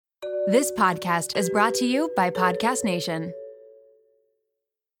This podcast is brought to you by Podcast Nation.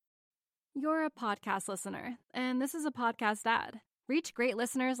 You're a podcast listener, and this is a podcast ad. Reach great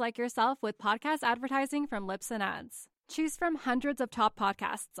listeners like yourself with podcast advertising from Libsyn Ads. Choose from hundreds of top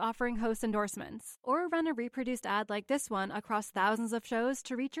podcasts offering host endorsements, or run a reproduced ad like this one across thousands of shows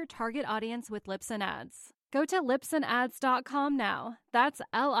to reach your target audience with Libsyn Ads. Go to libsynads.com now. That's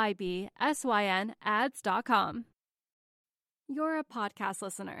LIBSYN ads.com. You're a podcast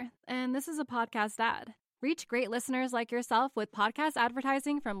listener, and this is a podcast ad. Reach great listeners like yourself with podcast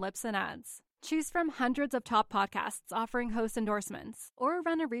advertising from Libsyn Ads. Choose from hundreds of top podcasts offering host endorsements, or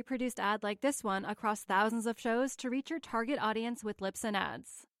run a reproduced ad like this one across thousands of shows to reach your target audience with Libsyn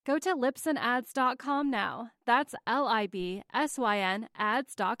Ads. Go to libsynads.com now. That's LIBSYN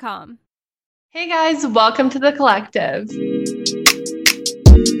ads.com. Hey guys, welcome to The Collective.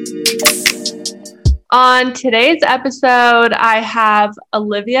 On today's episode, I have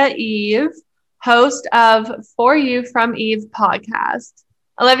Olivia Eve, host of For You From Eve podcast.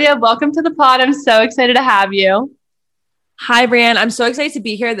 Olivia, welcome to the pod. I'm so excited to have you. Hi, Brianne. I'm so excited to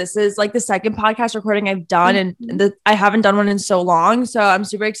be here. This is like the second podcast recording I've done, and I haven't done one in so long. So I'm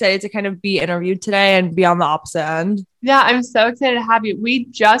super excited to kind of be interviewed today and be on the opposite end. Yeah, I'm so excited to have you. We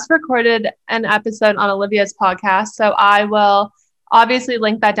just recorded an episode on Olivia's podcast, so I will obviously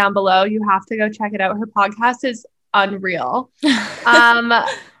link that down below. You have to go check it out. Her podcast is unreal.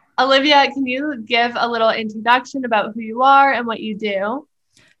 Olivia, can you give a little introduction about who you are and what you do?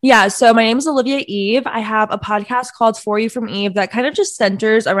 Yeah. So my name is Olivia Eve. I have a podcast called For You From Eve that kind of just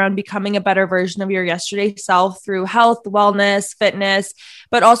centers around becoming a better version of your yesterday self through health, wellness, fitness,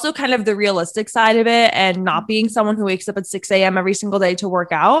 but also kind of the realistic side of it and not being someone who wakes up at 6 a.m. every single day to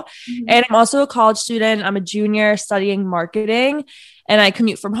work out. Mm-hmm. And I'm also a college student. I'm a junior studying marketing. And I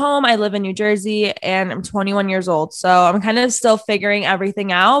commute from home. I live in New Jersey and I'm 21 years old. So I'm kind of still figuring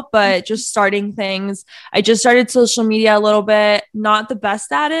everything out, but just starting things. I just started social media a little bit, not the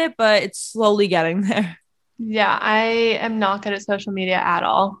best at it, but it's slowly getting there. Yeah, I am not good at social media at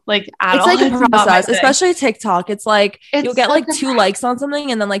all. It's like a process, especially TikTok. It's like you'll get like 2 likes on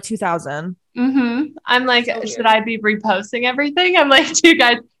something and then like 2,000. Mm-hmm. I'm like, so should I be reposting everything? I'm like, do you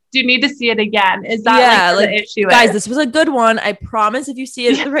guys do you need to see it again? Is that the issue? Guys, this was a good one. I promise if you see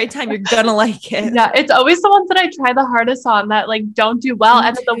it at the right time, you're gonna like it. Yeah, it's always the ones that I try the hardest on that like don't do well.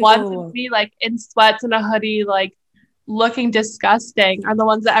 And then the ones with me like in sweats and a hoodie, like looking disgusting are the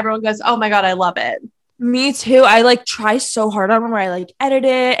ones that everyone goes, oh my God, I love it. Me too. I like try so hard on them where I like edit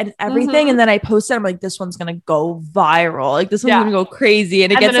it and everything. And then I post it. I'm like, this one's going to go viral. Like this one's going to go crazy.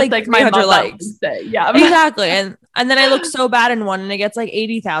 And it gets like 300 likes. Yeah, exactly. And then I look so bad in one and it gets like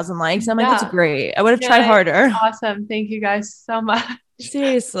 80,000 likes. I'm like, that's great. I would have tried harder. Awesome. Thank you guys so much.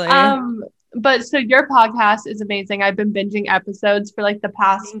 Seriously. But so your podcast is amazing. I've been binging episodes for like the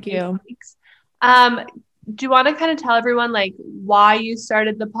past few weeks. Do you want to kind of tell everyone like why you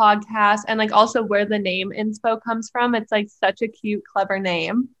started the podcast and like also where the name inspo comes from? It's like such a cute, clever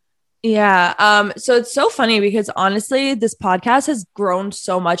name. Yeah. So it's so funny because honestly, this podcast has grown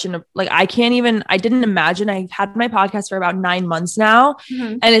so much and like, I didn't imagine. I've had my podcast for about 9 months now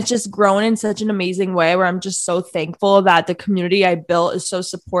and it's just grown in such an amazing way where I'm just so thankful that the community I built is so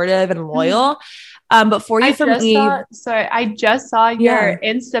supportive and loyal. But For You From Eve. I just saw your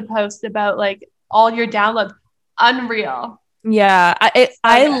Insta post about like all your downloads. Unreal. Yeah.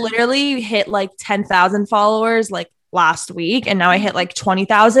 I literally hit like 10,000 followers like last week and now I hit like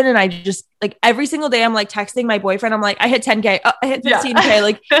 20,000 and I just like every single day I'm like texting my boyfriend. I'm like, I hit 10K. Oh, I hit 15K.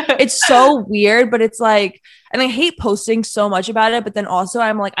 Like it's so weird, but it's like, and I hate posting so much about it, but then also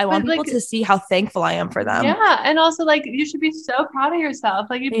I'm like, I want people to see how thankful I am for them. Yeah. And also like, you should be so proud of yourself.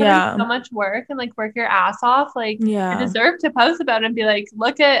 Like you put in so much work and like work your ass off. Like you deserve to post about it and be like,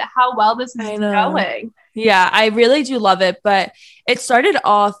 look at how well this is going. Yeah, I really do love it. But it started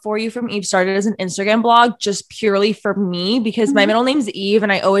off, For You From Eve started as an Instagram blog just purely for me because my middle name's Eve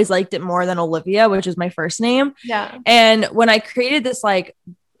and I always liked it more than Olivia, which is my first name. Yeah. And when I created this like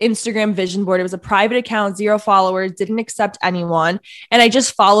Instagram vision board, it was a private account, 0 followers, didn't accept anyone. And I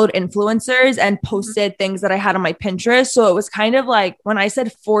just followed influencers and posted things that I had on my Pinterest. So it was kind of like when I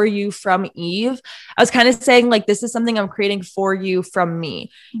said For You From Eve, I was kind of saying like, this is something I'm creating for you from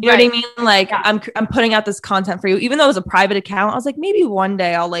me. You know what I mean? Like I'm putting out this content for you, even though it was a private account. I was like, maybe one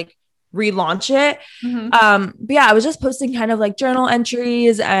day I'll like relaunch it. But yeah, I was just posting kind of like journal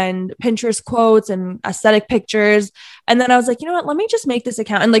entries and Pinterest quotes and aesthetic pictures. And then I was like, you know what, let me just make this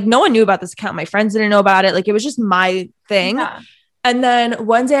account. And like, no one knew about this account. My friends didn't know about it. Like, it was just my thing. Yeah. And then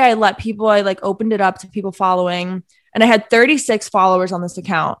one day I like opened it up to people following. and I had 36 followers on this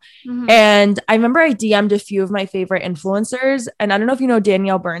account. And I remember I DM'd a few of my favorite influencers, and I don't know if you know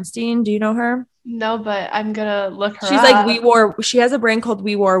Danielle Bernstein. Do you know her? No, but I'm gonna look her She's up. like she has a brand called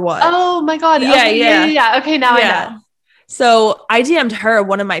We Wore What. Oh my God. Yeah, okay, yeah. yeah. Okay, now I know. So I DM'd her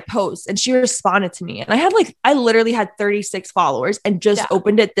one of my posts and she responded to me. And I literally had 36 followers and just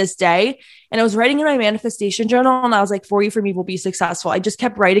opened it this day. And I was writing in my manifestation journal and I was like, For You For Me will be successful. I just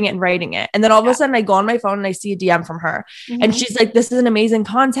kept writing it and writing it. And then all of a sudden I go on my phone and I see a DM from her. And she's like, this is an amazing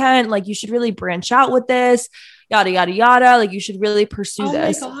content. Like, you should really branch out with this, yada, yada, yada. Like, you should really pursue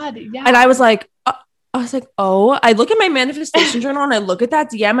this. Oh my God. Yeah. And I was like, oh, I look at my manifestation journal and I look at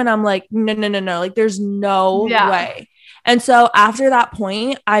that DM and I'm like, no. Like, there's no way. And so after that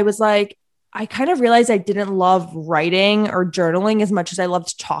point, I was like, I kind of realized I didn't love writing or journaling as much as I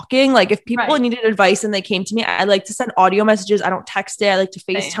loved talking. Like, if people needed advice and they came to me, I like to send audio messages. I don't text it. I like to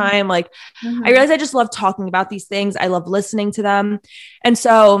FaceTime. Like, I realized I just love talking about these things. I love listening to them. And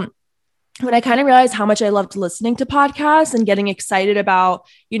so when I kind of realized how much I loved listening to podcasts and getting excited about,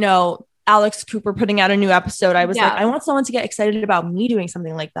 Alex Cooper putting out a new episode, I was like, I want someone to get excited about me doing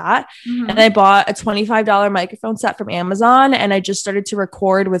something like that. And I bought a $25 microphone set from Amazon and I just started to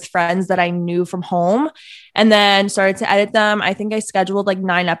record with friends that I knew from home and then started to edit them. I think I scheduled like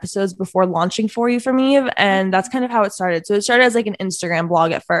 9 episodes before launching For You For Me. And that's kind of how it started. So it started as like an Instagram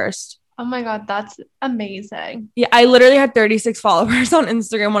blog at first. Oh my God, that's amazing. Yeah, I literally had 36 followers on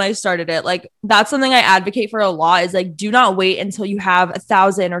Instagram when I started it. Like, that's something I advocate for a lot is like, do not wait until you have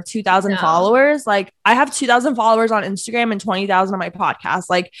 1,000 or 2,000 followers. Like, I have 2,000 followers on Instagram and 20,000 on my podcast.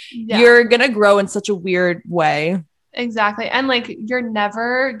 Like, you're going to grow in such a weird way. Exactly. And like, you're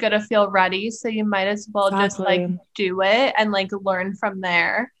never going to feel ready. So you might as well just like do it and like learn from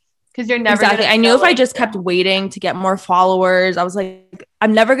there. Because you're never I knew if I just kept waiting to get more followers, I was like,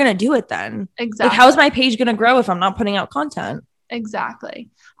 I'm never going to do it then. Exactly. Like, how is my page going to grow if I'm not putting out content? Exactly.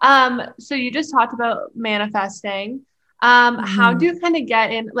 So you just talked about manifesting. How do you kind of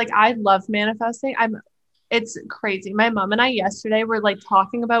get in? Like, I love manifesting. It's crazy. My mom and I yesterday were like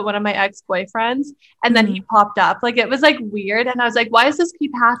talking about one of my ex-boyfriends and then he popped up. Like, it was like weird. And I was like, why does this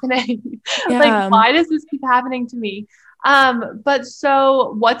keep happening? Like, why does this keep happening to me? But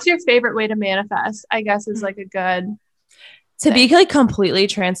so what's your favorite way to manifest? I guess is like a good to be like completely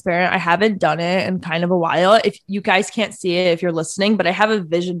transparent. I haven't done it in kind of a while. If you guys can't see it, if you're listening, but I have a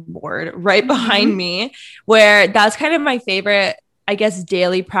vision board right behind me where that's kind of my favorite, I guess,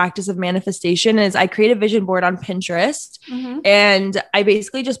 daily practice of manifestation is I create a vision board on Pinterest and I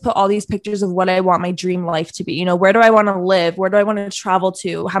basically just put all these pictures of what I want my dream life to be. Where do I want to live? Where do I want to travel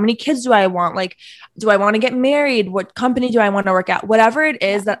to? How many kids do I want? Like, do I want to get married? What company do I want to work at? Whatever it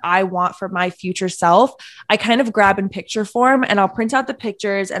is that I want for my future self, I kind of grab in picture form and I'll print out the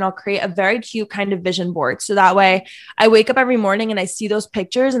pictures and I'll create a very cute kind of vision board. So that way I wake up every morning and I see those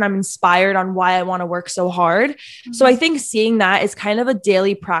pictures and I'm inspired on why I want to work so hard. So I think seeing that is kind of a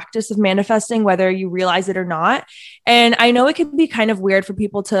daily practice of manifesting, whether you realize it or not. And I know it can be kind of weird for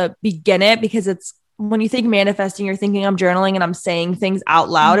people to begin it because it's when you think manifesting, you're thinking I'm journaling and I'm saying things out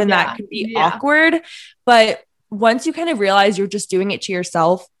loud and that can be awkward. But once you kind of realize you're just doing it to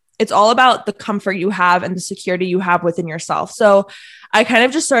yourself, it's all about the comfort you have and the security you have within yourself. So I kind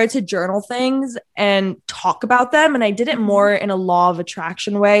of just started to journal things and talk about them. And I did it more in a law of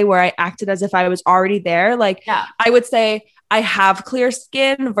attraction way where I acted as if I was already there. Like I would say, I have clear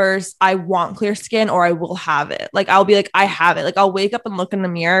skin versus I want clear skin or I will have it. Like, I'll be like, I have it. Like, I'll wake up and look in the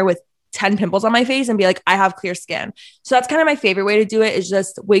mirror with 10 pimples on my face and be like, I have clear skin. So that's kind of my favorite way to do it is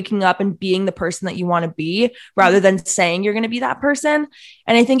just waking up and being the person that you want to be rather than saying you're going to be that person.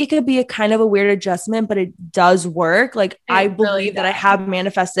 And I think it could be a kind of a weird adjustment, but it does work. Like, I believe that I have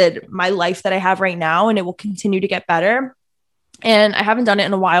manifested my life that I have right now and it will continue to get better. And I haven't done it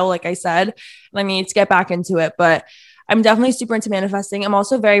in a while, like I said, and I need to get back into it, but I'm definitely super into manifesting. I'm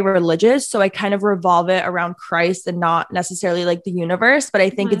also very religious. So I kind of revolve it around Christ and not necessarily like the universe, but I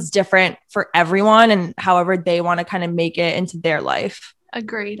think it's different for everyone and however they want to kind of make it into their life.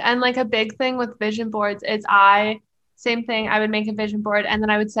 Agreed. And like a big thing with vision boards is same thing. I would make a vision board and then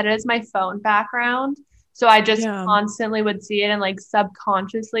I would set it as my phone background. So I just constantly would see it and like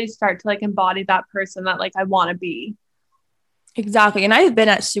subconsciously start to like embody that person that like I want to be. Exactly. And I've been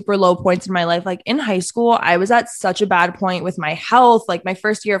at super low points in my life. Like in high school, I was at such a bad point with my health, like my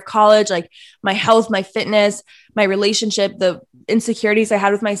first year of college, like my health, my fitness, my relationship, the insecurities I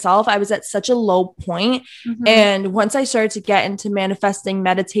had with myself. I was at such a low point. And once I started to get into manifesting,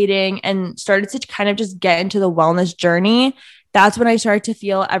 meditating, and started to kind of just get into the wellness journey, that's when I started to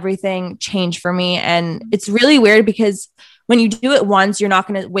feel everything change for me. And it's really weird because when you do it once, you're not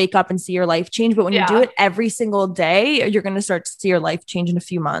going to wake up and see your life change. But when you do it every single day, you're going to start to see your life change in a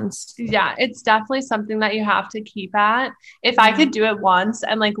few months. Yeah, it's definitely something that you have to keep at. If I could do it once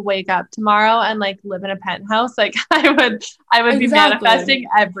and like wake up tomorrow and like live in a penthouse, like I would be manifesting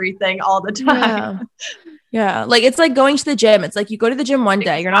everything all the time. Yeah. Like it's like going to the gym. It's like you go to the gym one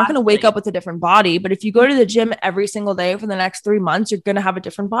day, you're not going to wake up with a different body. But if you go to the gym every single day for the next 3 months, you're going to have a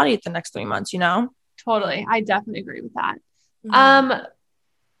different body at the next 3 months, you know? Totally. I definitely agree with that.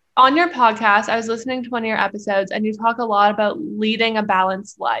 On your podcast, I was listening to one of your episodes and you talk a lot about leading a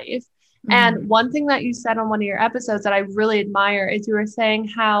balanced life. And one thing that you said on one of your episodes that I really admire is you were saying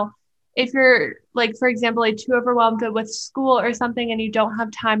how if you're like, for example, like too overwhelmed with school or something and you don't have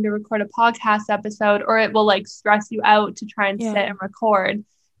time to record a podcast episode, or it will like stress you out to try and sit and record,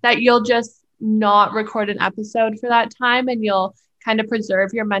 that you'll just not record an episode for that time and you'll kind of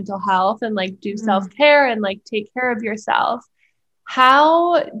preserve your mental health and like do self-care and like take care of yourself.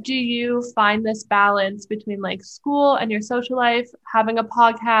 How do you find this balance between like school and your social life, having a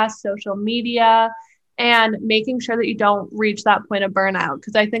podcast, social media, and making sure that you don't reach that point of burnout?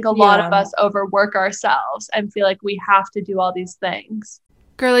 Because I think a lot of us overwork ourselves and feel like we have to do all these things.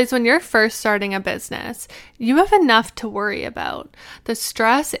 Girlies, when you're first starting a business, you have enough to worry about. The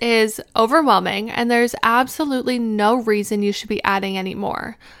stress is overwhelming and there's absolutely no reason you should be adding any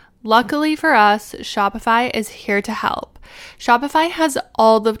more. Luckily for us, Shopify is here to help. Shopify has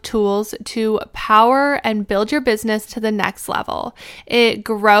all the tools to power and build your business to the next level. It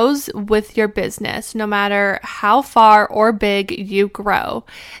grows with your business, no matter how far or big you grow.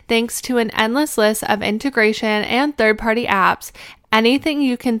 Thanks to an endless list of integration and third-party apps, anything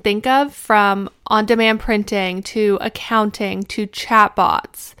you can think of, from on-demand printing to accounting to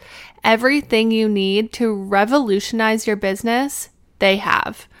chatbots, everything you need to revolutionize your business, they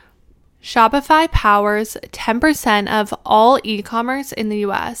have. Shopify powers 10% of all e-commerce in the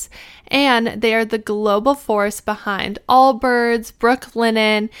US, and they are the global force behind Allbirds,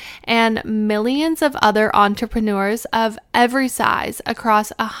 Brooklinen, and millions of other entrepreneurs of every size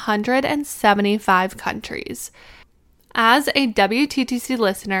across 175 countries. As a WTTC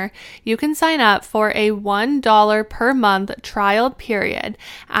listener, you can sign up for a $1 per month trial period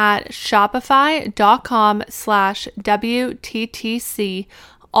at shopify.com/WTTC,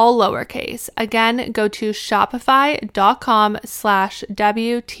 all lowercase. Again, go to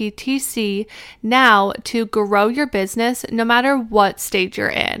shopify.com/WTTC now to grow your business no matter what stage you're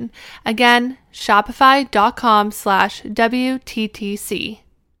in. Again, shopify.com/WTTC.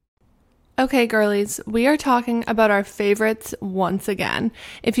 Okay, girlies, we are talking about our favorites once again.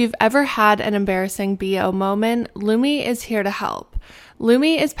 If you've ever had an embarrassing BO moment, Lume is here to help. Lume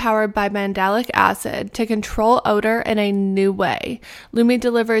is powered by mandelic acid to control odor in a new way. Lume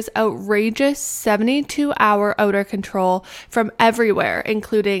delivers outrageous 72-hour odor control from everywhere,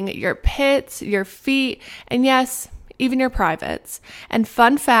 including your pits, your feet, and yes, even your privates. And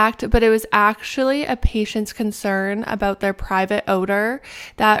fun fact, but it was actually a patient's concern about their private odor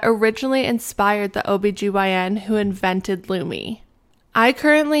that originally inspired the OBGYN who invented Lume. I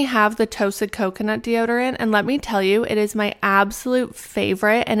currently have the toasted coconut deodorant, and let me tell you, it is my absolute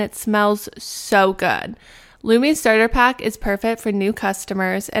favorite and it smells so good. Lume Starter Pack is perfect for new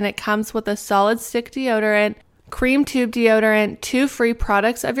customers, and it comes with a solid stick deodorant, cream tube deodorant, 2 free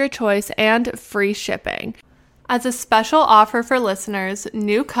products of your choice, and free shipping. As a special offer for listeners,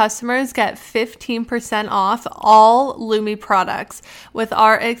 new customers get 15% off all Lume products with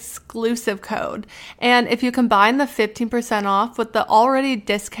our exclusive code. And if you combine the 15% off with the already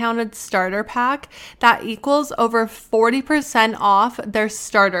discounted starter pack, that equals over 40% off their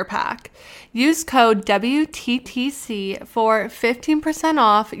starter pack. Use code WTTC for 15%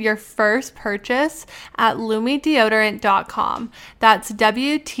 off your first purchase at lumedeodorant.com. That's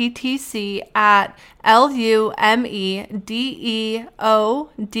WTTC at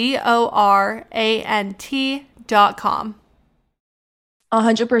LumeDeodorant.com.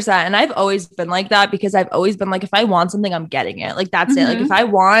 100%. And I've always been like that, because I've always been like, if I want something, I'm getting it. Like, that's it. Like, if I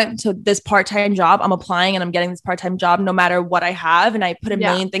want to this part-time job, I'm applying and I'm getting this part-time job no matter what I have. And I put a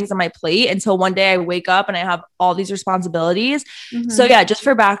million things on my plate until one day I wake up and I have all these responsibilities. So yeah, just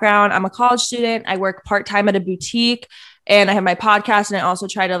for background, I'm a college student. I work part-time at a boutique, and I have my podcast, and I also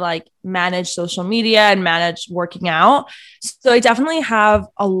try to like manage social media and manage working out. So I definitely have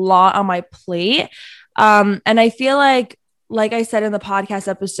a lot on my plate. And I feel like I said in the podcast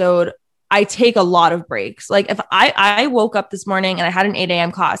episode, I take a lot of breaks. Like, if I woke up this morning and I had an 8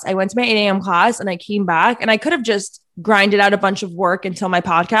 a.m. class, I went to my 8 a.m. class and I came back, and I could have just grinded out a bunch of work until my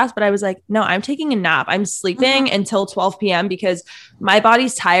podcast, but I was like, no, I'm taking a nap. I'm sleeping until 12 p.m. because my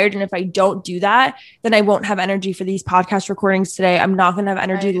body's tired. And if I don't do that, then I won't have energy for these podcast recordings today. I'm not going to have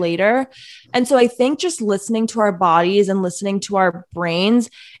energy later. And so I think just listening to our bodies and listening to our brains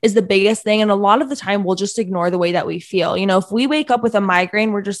is the biggest thing. And a lot of the time we'll just ignore the way that we feel. You know, if we wake up with a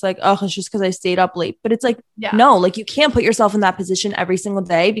migraine, we're just like, oh, it's just because I stayed up late. But it's like, no, like you can't put yourself in that position every single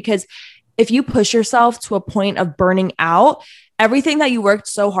day, because if you push yourself to a point of burning out, everything that you worked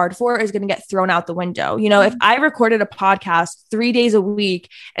so hard for is going to get thrown out the window. You know, if I recorded a podcast 3 days a week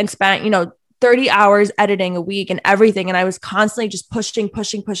and spent, 30 hours editing a week and everything, and I was constantly just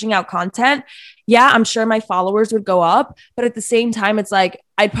pushing out content, yeah, I'm sure my followers would go up. But at the same time, it's like,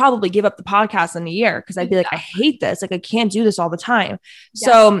 I'd probably give up the podcast in a year because I'd be like, I hate this. Like, I can't do this all the time. Yeah.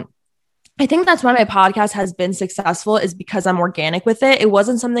 So I think that's why my podcast has been successful, is because I'm organic with it. It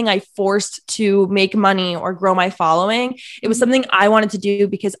wasn't something I forced to make money or grow my following. It was something I wanted to do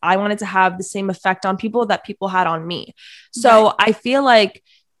because I wanted to have the same effect on people that people had on me. So I feel like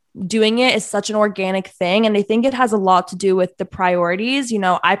doing it is such an organic thing. And I think it has a lot to do with the priorities. You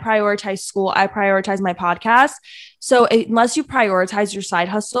know, I prioritize school, I prioritize my podcast. So unless you prioritize your side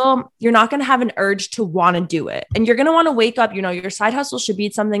hustle, you're not going to have an urge to want to do it. And you're going to want to wake up, your side hustle should be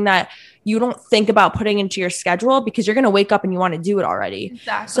something that you don't think about putting into your schedule, because you're going to wake up and you want to do it already.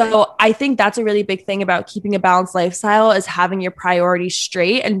 Exactly. So I think that's a really big thing about keeping a balanced lifestyle, is having your priorities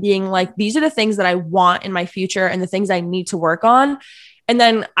straight and being like, these are the things that I want in my future and the things I need to work on. And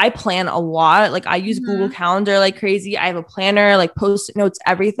then I plan a lot. Like, I use Google Calendar like crazy. I have a planner, like Post-it notes,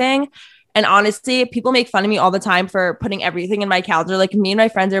 everything. And honestly, people make fun of me all the time for putting everything in my calendar. Like, me and my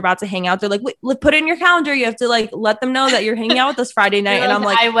friends are about to hang out. They're like, wait, put it in your calendar. You have to like let them know that you're hanging out with us Friday night. And I'm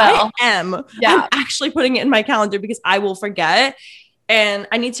like, I will. I'm actually putting it in my calendar because I will forget. And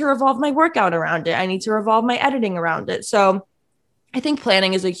I need to revolve my workout around it. I need to revolve my editing around it. So I think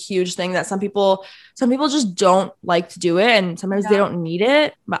planning is a huge thing that some people just don't like to do it, and sometimes they don't need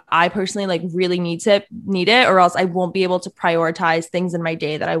it. But I personally like really need it, or else I won't be able to prioritize things in my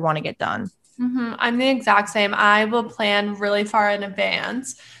day that I want to get done. I'm the exact same. I will plan really far in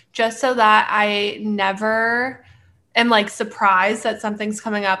advance just so that I never am like surprised that something's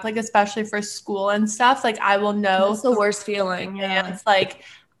coming up, like especially for school and stuff. Like, I will know. That's the worst feeling. Yeah. It's like,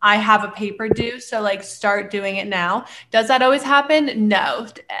 I have a paper due, so like start doing it now. Does that always happen? No.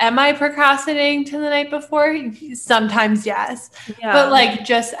 Am I procrastinating to the night before? Sometimes, yes. Yeah. But like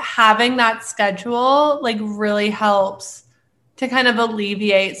just having that schedule like really helps to kind of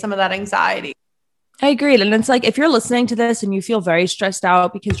alleviate some of that anxiety. I agree. And it's like, if you're listening to this and you feel very stressed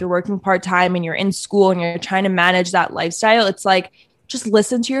out because you're working part-time and you're in school and you're trying to manage that lifestyle, it's like, just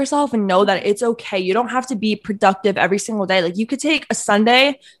listen to yourself and know that it's okay. You don't have to be productive every single day. Like, you could take a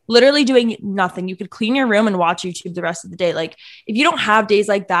Sunday literally doing nothing. You could clean your room and watch YouTube the rest of the day. Like, if you don't have days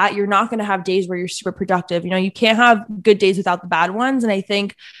like that, you're not going to have days where you're super productive. You can't have good days without the bad ones. And I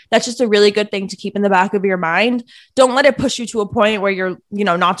think that's just a really good thing to keep in the back of your mind. Don't let it push you to a point where you're,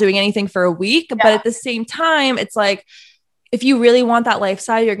 not doing anything for a week. Yeah. But at the same time, it's like, if you really want that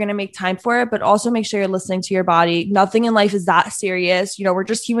lifestyle, you're going to make time for it, but also make sure you're listening to your body. Nothing in life is that serious. We're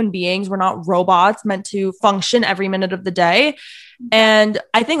just human beings. We're not robots meant to function every minute of the day. And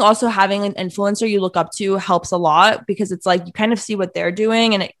I think also having an influencer you look up to helps a lot, because it's like, you kind of see what they're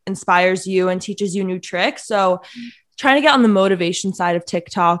doing and it inspires you and teaches you new tricks. So trying to get on the motivation side of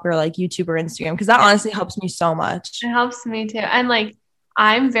TikTok or like YouTube or Instagram, because that honestly helps me so much. It helps me too. And like,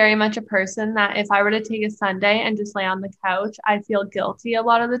 I'm very much a person that if I were to take a Sunday and just lay on the couch, I feel guilty a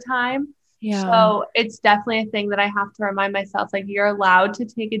lot of the time. Yeah. So it's definitely a thing that I have to remind myself, like, you're allowed to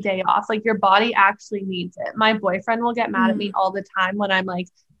take a day off. Like, your body actually needs it. My boyfriend will get mad at me all the time when I'm like,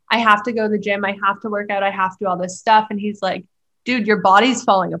 I have to go to the gym. I have to work out. I have to do all this stuff. And he's like, dude, your body's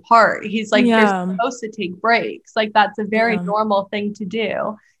falling apart. He's like, you're supposed to take breaks. Like, that's a very normal thing to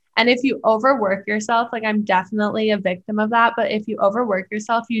do. And if you overwork yourself, like, I'm definitely a victim of that. But if you overwork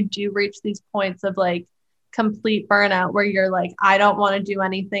yourself, you do reach these points of like complete burnout where you're like, I don't want to do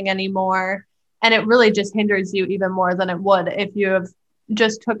anything anymore. And it really just hinders you even more than it would if you have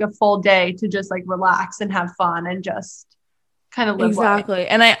just took a full day to just like relax and have fun and just kind of live exactly life.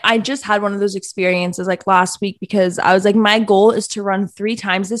 And I just had one of those experiences like last week, because I was like, my goal is to run 3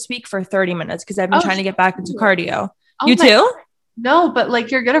 times this week for 30 minutes because I've been trying to get back into cardio. You too? God. No, but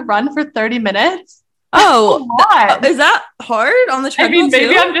like, you're gonna run for 30 minutes? Oh, is that hard on the treadmill? I mean,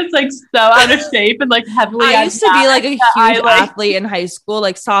 maybe I'm just like so out of shape and like heavily. I used to be like a huge athlete in high school,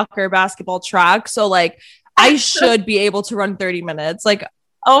 like soccer, basketball, track. So like, I should be able to run 30 minutes. Like,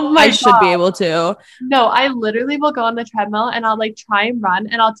 Oh my I should be able to. No, I literally will go on the treadmill and I'll like try and run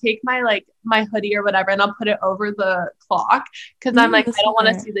and I'll take my like my hoodie or whatever and I'll put it over the clock because I'm like, I don't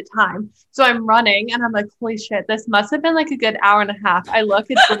want to see the time. So I'm running and I'm like, holy shit, this must have been like a good hour and a half. I look,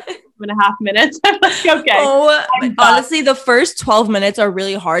 it's like 2.5 minutes. I'm like, okay. Oh, honestly, the first 12 minutes are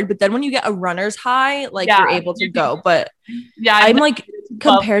really hard, but then when you get a runner's high, like you're able to go. But yeah, I'm like,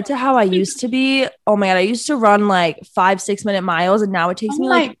 compared to how I used to be, oh my God, I used to run like 5-6 minute miles and now it takes me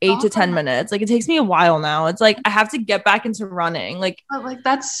like 8 to 10 minutes. Like it takes me a while now. It's like I have to get back into running. Like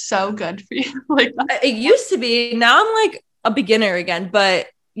that's so good for you. Like it used to be. Now I'm like a beginner again, but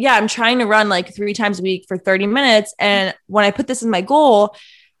yeah, I'm trying to run like 3 times a week for 30 minutes. And when I put this as my goal,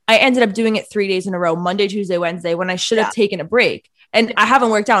 I ended up doing it 3 days in a row, Monday, Tuesday, Wednesday, when I should have taken a break. And I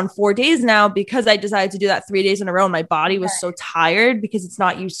haven't worked out in 4 days now because I decided to do that 3 days in a row. And my body was so tired because it's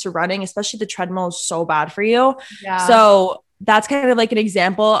not used to running, especially the treadmill is so bad for you. Yeah. So that's kind of like an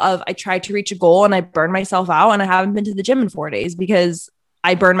example of I tried to reach a goal and I burned myself out and I haven't been to the gym in 4 days because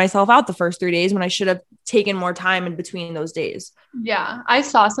I burned myself out the first 3 days when I should have taken more time in between those days. Yeah. I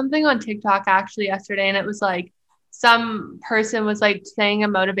saw something on TikTok actually yesterday and it was like some person was like saying a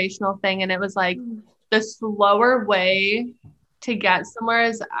motivational thing and it was like the slower way to get somewhere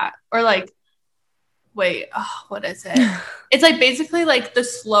is or like what is it? It's like basically like the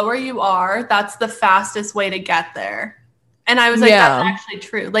slower you are, that's the fastest way to get there. And I was like, that's actually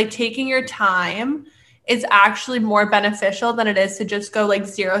true. Like taking your time is actually more beneficial than it is to just go like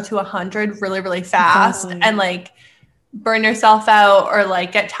 0 to 100 really, really fast and like burn yourself out or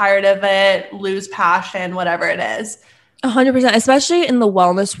like get tired of it, lose passion, whatever it is. 100%, especially in the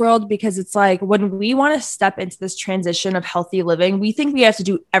wellness world, because it's like when we want to step into this transition of healthy living, we think we have to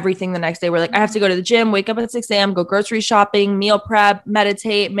do everything the next day. We're like, I have to go to the gym, wake up at 6 a.m., go grocery shopping, meal prep,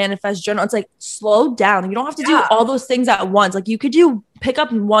 meditate, manifest, journal. It's like, slow down. You don't have to do all those things at once. Like you could pick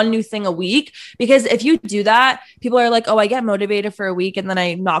up one new thing a week, because if you do that, people are like, oh, I get motivated for a week and then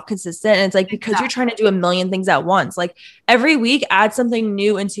I'm not consistent. And it's like, because you're trying to do a million things at once. Like every week add something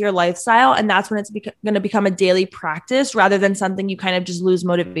new into your lifestyle. And that's when it's going to become a daily practice rather than something you kind of just lose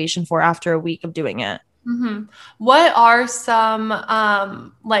motivation for after a week of doing it. Mm-hmm. What are some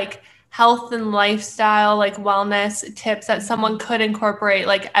like health and lifestyle, like wellness tips that someone could incorporate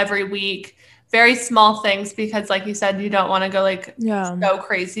like every week? Very small things, because like you said, you don't want to go like so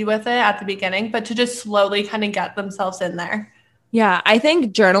crazy with it at the beginning, but to just slowly kind of get themselves in there. Yeah, I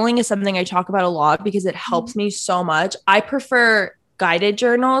think journaling is something I talk about a lot because it helps me so much. I prefer guided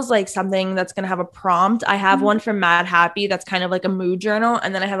journals, like something that's going to have a prompt. I have one from Mad Happy that's kind of like a mood journal.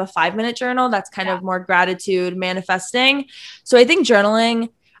 And then I have a 5-minute journal that's kind of more gratitude, manifesting. So I think journaling,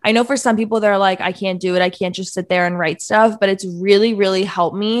 I know for some people they're like, I can't do it. I can't just sit there and write stuff, but it's really, really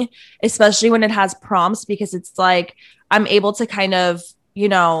helped me, especially when it has prompts, because it's like, I'm able to kind of,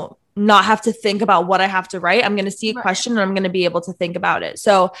 not have to think about what I have to write. I'm going to see a question and I'm going to be able to think about it.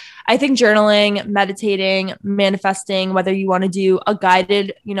 So I think journaling, meditating, manifesting, whether you want to do a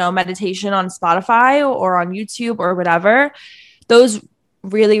guided, meditation on Spotify or on YouTube or whatever, those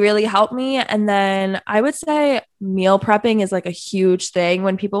really, really help me. And then I would say meal prepping is like a huge thing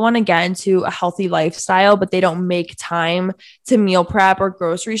when people want to get into a healthy lifestyle, but they don't make time to meal prep or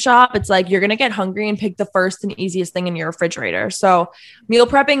grocery shop. It's like, you're going to get hungry and pick the first and easiest thing in your refrigerator. So meal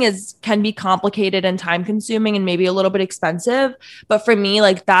prepping can be complicated and time consuming and maybe a little bit expensive. But for me,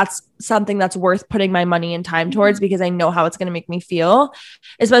 like that's something that's worth putting my money and time towards, because I know how it's going to make me feel.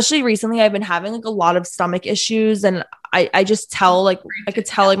 Especially recently, I've been having like a lot of stomach issues, and I just tell, like, I could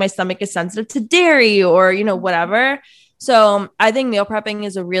tell like my stomach is sensitive to dairy or, whatever. So I think meal prepping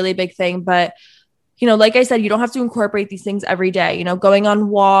is a really big thing, but like I said, you don't have to incorporate these things every day, going on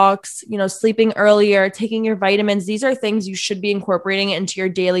walks, sleeping earlier, taking your vitamins. These are things you should be incorporating into your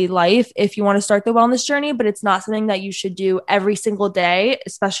daily life if you want to start the wellness journey, but it's not something that you should do every single day,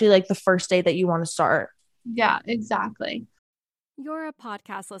 especially like the first day that you want to start. Yeah, exactly. You're a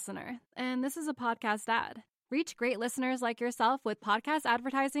podcast listener, and this is a podcast ad. Reach great listeners like yourself with podcast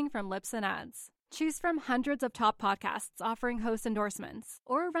advertising from Lips and Ads. Choose from hundreds of top podcasts offering host endorsements,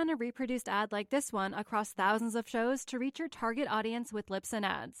 or run a reproduced ad like this one across thousands of shows to reach your target audience with Lips and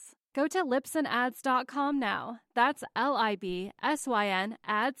Ads. Go to lipsandads.com now. That's LIBSYN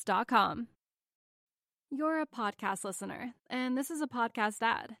ads.com. You're a podcast listener, and this is a podcast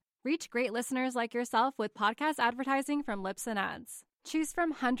ad. Reach great listeners like yourself with podcast advertising from Lips and Ads. Choose from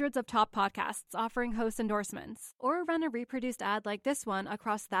hundreds of top podcasts offering host endorsements, or run a reproduced ad like this one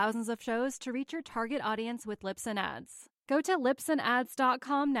across thousands of shows to reach your target audience with Lips and Ads. Go to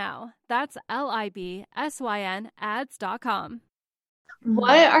lipsandads.com now. That's LIBSYN ads.com.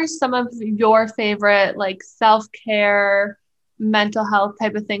 What are some of your favorite like self-care mental health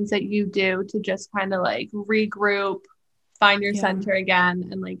type of things that you do to just kind of like regroup, find your center again,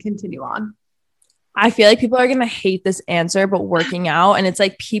 and like continue on? I feel like people are going to hate this answer, but working out. And it's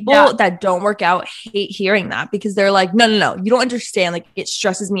like people that don't work out hate hearing that because they're like, no, you don't understand. Like it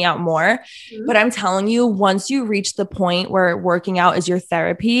stresses me out more. But I'm telling you, once you reach the point where working out is your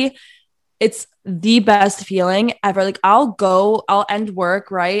therapy, it's the best feeling ever. Like I'll end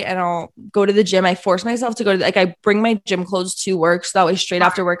work, right? And I'll go to the gym. I force myself to go to, like, I bring my gym clothes to work. So that way straight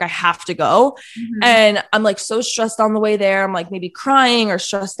after work, I have to go. And I'm like so stressed on the way there. I'm like maybe crying or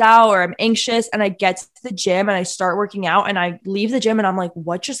stressed out or I'm anxious. And I get to the gym and I start working out and I leave the gym and I'm like,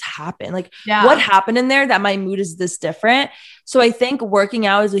 what just happened? Like what happened in there that my mood is this different? So I think working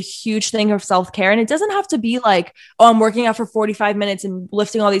out is a huge thing of self-care. And it doesn't have to be like, oh, I'm working out for 45 minutes and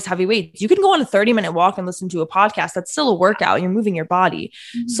lifting all these heavy weights. You can go on a 30-minute walk and listen to a podcast. That's still a workout. You're moving your body.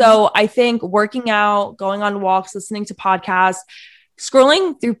 So I think working out, going on walks, listening to podcasts,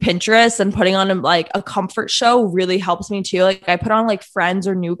 scrolling through Pinterest and putting on like a comfort show really helps me too. Like I put on like Friends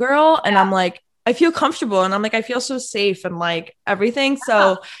or New Girl and I'm like, I feel comfortable and I'm like, I feel so safe and like everything.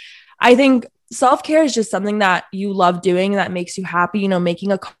 So I think self-care is just something that you love doing that makes you happy, you know,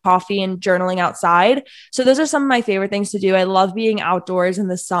 making a coffee and journaling outside. So those are some of my favorite things to do. I love being outdoors in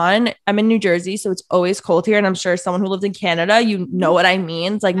the sun. I'm in New Jersey, so it's always cold here. And I'm sure someone who lived in Canada, you know what I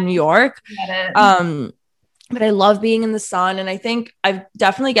mean. It's like New York. But I love being in the sun. And I think I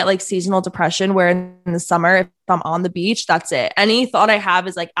definitely get like seasonal depression where in the summer, if I'm on the beach, that's it. Any thought I have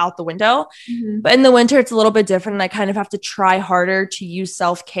is like out the window. But in the winter, it's a little bit different. And I kind of have to try harder to use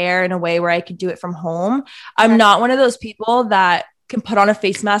self-care in a way where I could do it from home. I'm not one of those people that can put on a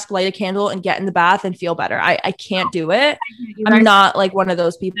face mask, light a candle and get in the bath and feel better. I can't do it. I'm not like one of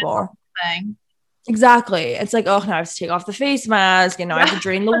those people. Exactly. It's like, oh, now I have to take off the face mask and now I have to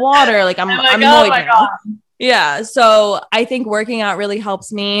drain the water. Like I'm annoyed now. Yeah. So I think working out really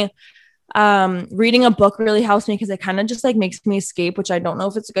helps me. Reading a book really helps me because it kind of just like makes me escape, which I don't know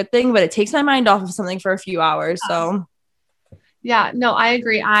if it's a good thing, but it takes my mind off of something for a few hours. So yeah, no, I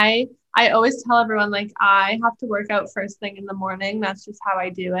agree. I always tell everyone like I have to work out first thing in the morning. That's just how I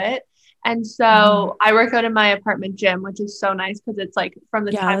do it. And so I work out in my apartment gym, which is so nice because it's like from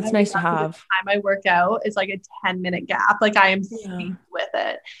the time that's nice to have. The time I work out is like a 10-minute gap. Like I am steeped with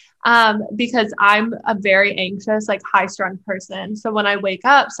it. Because I'm a very anxious, like high strung person. So when I wake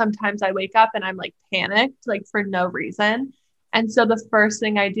up, sometimes I wake up and I'm like panicked, like for no reason. And so the first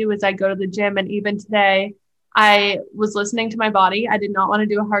thing I do is I go to the gym. And even today I was listening to my body. I did not want to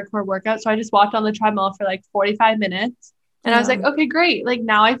do a hardcore workout. So I just walked on the treadmill for like 45 minutes and I was like, okay, great. Like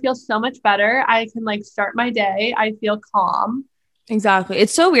now I feel so much better. I can like start my day. I feel calm. Exactly.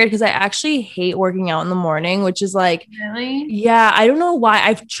 It's so weird because I actually hate working out in the morning, which is like, really? Yeah, I don't know why.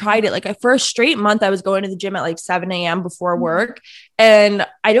 I've tried it. Like for a straight month, I was going to the gym at like 7 a.m. before work. And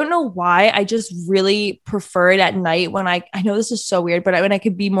I don't know why. I just really prefer it at night when I know this is so weird, but when I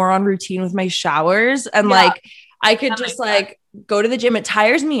could be more on routine with my showers and like, I could just like go to the gym. It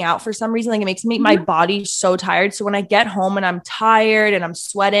tires me out for some reason. Like it makes me my body so tired. So when I get home and I'm tired and I'm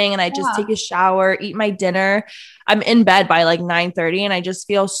sweating and I just take a shower, eat my dinner, I'm in bed by like 9:30 and I just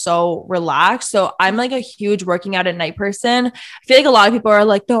feel so relaxed. So I'm like a huge working out at night person. I feel like a lot of people are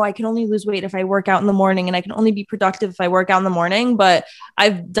like, no, I can only lose weight if I work out in the morning and I can only be productive if I work out in the morning. But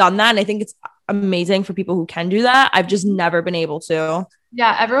I've done that. And I think it's amazing for people who can do that. I've just never been able to.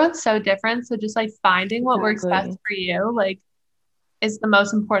 Yeah. Everyone's so different. So just like finding what works best for you, like is the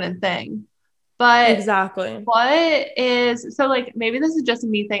most important thing. But what is, so like, maybe this is just a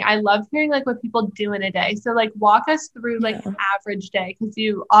me thing. I love hearing like what people do in a day. So like walk us through like an average day. Cause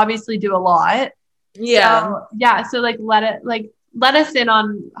you obviously do a lot. So like let us in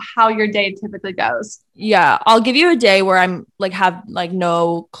on how your day typically goes. Yeah. I'll give you a day where I'm like, have like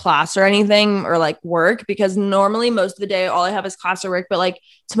no class or anything or like work, because normally most of the day, all I have is class or work, but like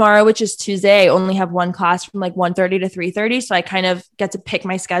tomorrow, which is Tuesday, I only have one class from like 1:30 to 3:30. So I kind of get to pick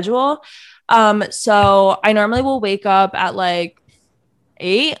my schedule. So I normally will wake up at like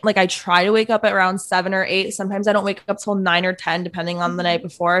 8. Like I try to wake up at around 7 or 8. Sometimes I don't wake up till 9 or 10, depending on the night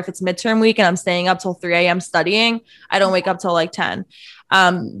before. If it's midterm week and I'm staying up till 3 a.m. studying, I don't wake up till like 10.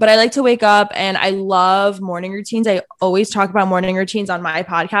 But I like to wake up and I love morning routines. I always talk about morning routines on my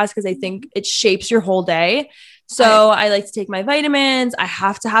podcast because I think it shapes your whole day. So I like to take my vitamins. I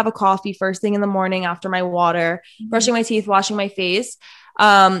have to have a coffee first thing in the morning after my water, brushing my teeth, washing my face.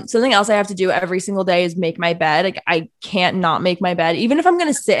 Something else I have to do every single day is make my bed. Like I can't not make my bed. Even if I'm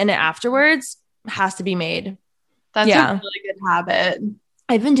going to sit in it afterwards, it has to be made. That's a really good habit.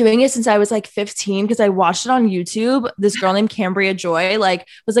 I've been doing it since I was like 15 because I watched it on YouTube. This girl named Cambria Joy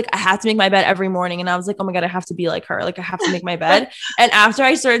was like, I have to make my bed every morning. And I was like, oh my God, I have to be like her. Like I have to make my bed. And after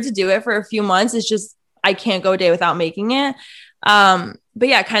I started to do it for a few months, it's just, I can't go a day without making it. But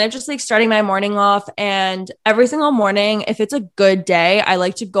yeah, kind of just like starting my morning off, and every single morning, if it's a good day, I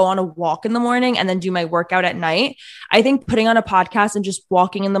like to go on a walk in the morning and then do my workout at night. I think putting on a podcast and just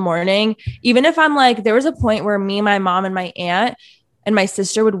walking in the morning, even if I'm like, there was a point where me, my mom, and my aunt and my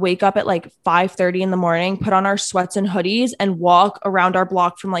sister would wake up at like 5:30 in the morning, put on our sweats and hoodies and walk around our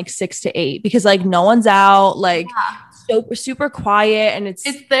block from like 6 to 8 because like no one's out, like super quiet, and it's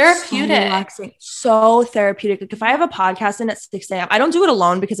therapeutic. So relaxing, so therapeutic. Like if I have a podcast in at 6 a.m., I don't do it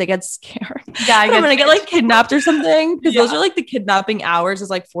alone because I get scared. Yeah, I'm gonna get like kidnapped or something, because those are like the kidnapping hours is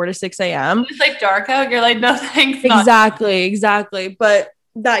like 4 to 6 a.m. It's like dark out. You're like, no thanks. Exactly. But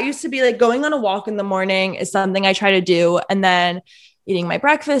that used to be like going on a walk in the morning is something I try to do, and then eating my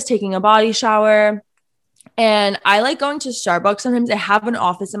breakfast, taking a body shower. And I like going to Starbucks. Sometimes I have an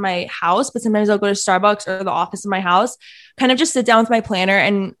office in my house, but sometimes I'll go to Starbucks or the office in my house, kind of just sit down with my planner.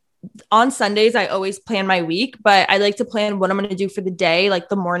 And on Sundays, I always plan my week, but I like to plan what I'm going to do for the day, like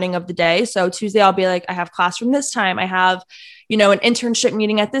the morning of the day. So Tuesday, I'll be like, I have class from this time. I have, an internship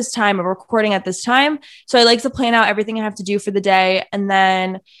meeting at this time, a recording at this time. So I like to plan out everything I have to do for the day. And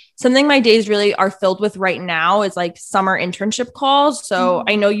then something my days really are filled with right now is like summer internship calls. So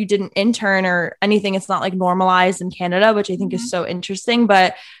I know you didn't intern or anything. It's not like normalized in Canada, which I think is so interesting.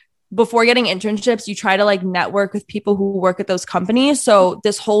 But before getting internships, you try to like network with people who work at those companies. So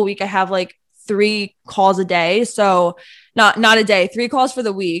this whole week I have like 3 calls a day. So not a day, 3 calls for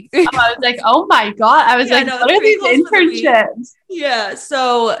the week. I was like, oh my God. I was what are these internships? Yeah.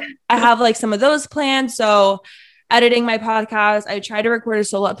 So I have like some of those planned. So editing my podcast, I try to record a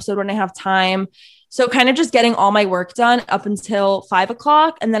solo episode when I have time. So kind of just getting all my work done up until 5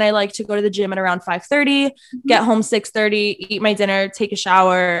 o'clock. And then I like to go to the gym at around 5:30, get home 6:30, eat my dinner, take a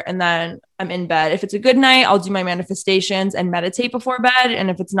shower, and then I'm in bed. If it's a good night, I'll do my manifestations and meditate before bed. And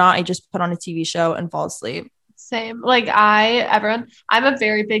if it's not, I just put on a TV show and fall asleep. Same. Like I'm a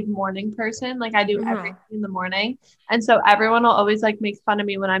very big morning person. Like I do everything in the morning. And so everyone will always like make fun of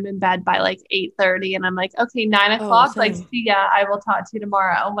me when I'm in bed by like 8:30. And I'm like, okay, 9 o'clock. Like, see ya. I will talk to you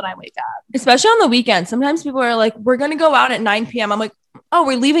tomorrow when I wake up. Especially on the weekend. Sometimes people are like, we're going to go out at 9 p.m. I'm like, oh,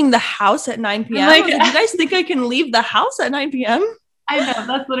 we're leaving the house at 9 p.m. Like, you guys think I can leave the house at 9 p.m.? I know,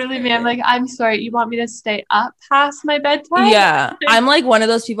 that's literally me. I'm like, I'm sorry, you want me to stay up past my bedtime? Yeah. I'm like one of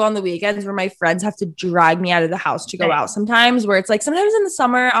those people on the weekends where my friends have to drag me out of the house to go out sometimes, where it's like, sometimes in the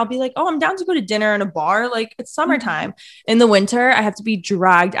summer, I'll be like, oh, I'm down to go to dinner in a bar. Like it's summertime. In the winter, I have to be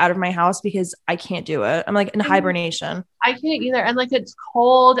dragged out of my house because I can't do it. I'm like in hibernation. I can't either. And like, it's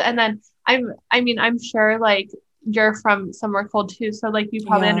cold. And then I'm sure like you're from somewhere cold too. So like you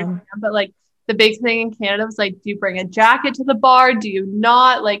probably understand, but like, the big thing in Canada was like, do you bring a jacket to the bar? Do you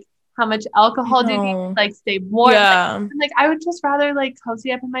not? Like, how much alcohol do you need? Like, stay warm? Yeah. Like, I would just rather like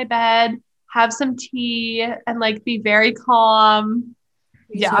cozy up in my bed, have some tea, and like be very calm.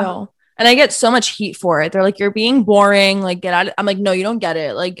 Yeah. And I get so much heat for it. They're like, you're being boring. Like, get out. I'm like, no, you don't get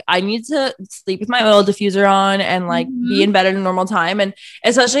it. Like, I need to sleep with my oil diffuser on and like be in bed at a normal time. And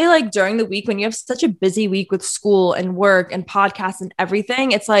especially like during the week when you have such a busy week with school and work and podcasts and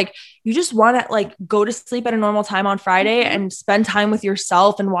everything, it's like, you just want to like go to sleep at a normal time on Friday and spend time with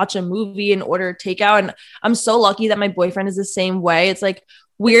yourself and watch a movie and order takeout. And I'm so lucky that my boyfriend is the same way. It's like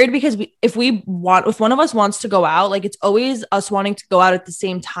weird because if one of us wants to go out, like it's always us wanting to go out at the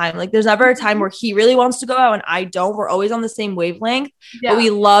same time. Like there's never a time where he really wants to go out and I don't. We're always on the same wavelength. But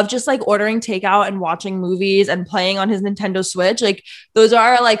we love just like ordering takeout and watching movies and playing on his Nintendo Switch. Like those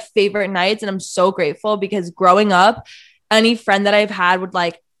are our like favorite nights. And I'm so grateful because growing up, any friend that I've had would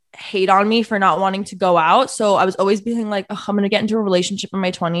like hate on me for not wanting to go out. So I was always being like, oh, I'm going to get into a relationship in my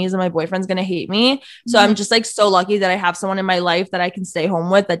 20s and my boyfriend's going to hate me. So I'm just like so lucky that I have someone in my life that I can stay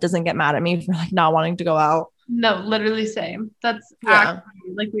home with that doesn't get mad at me for like not wanting to go out. No, literally same. That's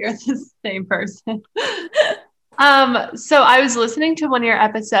actually like we are the same person. So I was listening to one of your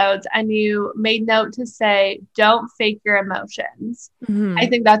episodes and you made note to say, don't fake your emotions. I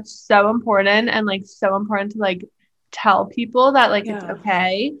think that's so important and like so important to like tell people that like it's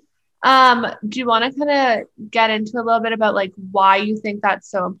okay. Do you want to kind of get into a little bit about like why you think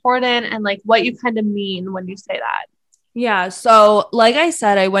that's so important and like what you kind of mean when you say that? Yeah. So like I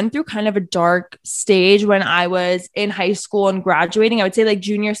said, I went through kind of a dark stage when I was in high school and graduating. I would say like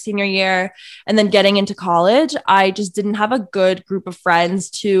junior, senior year, and then getting into college. I just didn't have a good group of friends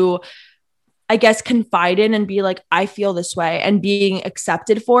to I guess, confide in and be like, I feel this way, and being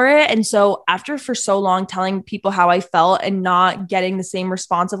accepted for it. And so after for so long telling people how I felt and not getting the same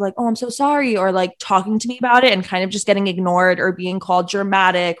response of like, oh, I'm so sorry, or like talking to me about it and kind of just getting ignored or being called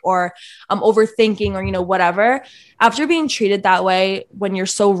dramatic or overthinking or, you know, whatever. After being treated that way, when you're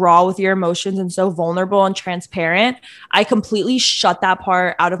so raw with your emotions and so vulnerable and transparent, I completely shut that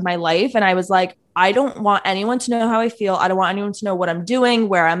part out of my life. And I was like, I don't want anyone to know how I feel. I don't want anyone to know what I'm doing,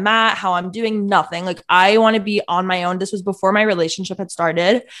 where I'm at, how I'm doing, nothing. Like, I want to be on my own. This was before my relationship had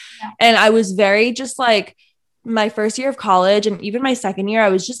started. Yeah. And I was very just like, my first year of college and even my second year, I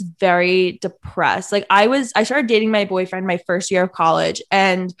was just very depressed. Like, I started dating my boyfriend my first year of college,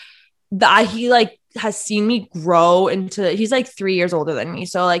 and he like has seen me grow into, he's like 3 years older than me.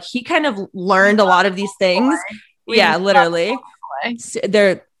 So like, he kind of learned a lot of these things. Yeah, literally.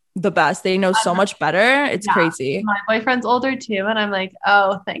 They're the best. They know so much better. It's crazy. My boyfriend's older too, and I'm like,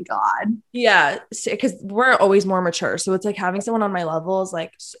 oh, thank God. Yeah, because we're always more mature, so it's like having someone on my level is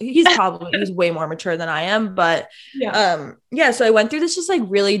like, he's way more mature than I am. But so I went through this just like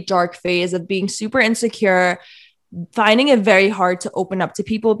really dark phase of being super insecure, finding it very hard to open up to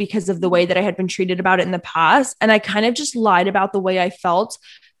people because of the way that I had been treated about it in the past. And I kind of just lied about the way I felt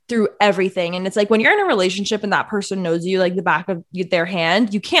through everything. And it's like, when you're in a relationship and that person knows you like the back of their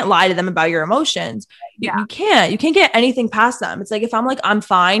hand, you can't lie to them about your emotions. You can't get anything past them. It's like, if I'm like, I'm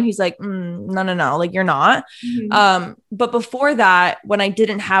fine, he's like, no, like, you're not. But before that, when I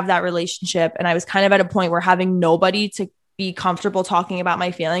didn't have that relationship and I was kind of at a point where having nobody to be comfortable talking about my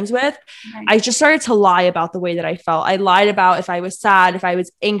feelings with, I just started to lie about the way that I felt. I lied about if I was sad, if I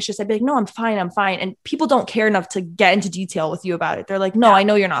was anxious, I'd be like, no, I'm fine. And people don't care enough to get into detail with you about it. They're like, no, I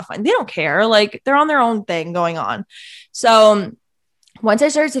know you're not fine. They don't care. Like, they're on their own thing going on. So once I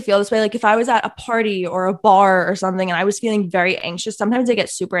started to feel this way, like if I was at a party or a bar or something and I was feeling very anxious, sometimes I get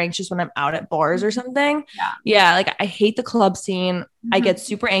super anxious when I'm out at bars or something. Yeah. Like, I hate the club scene. I get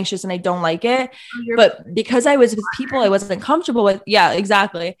super anxious and I don't like it. But because I was with people I wasn't comfortable with. Yeah,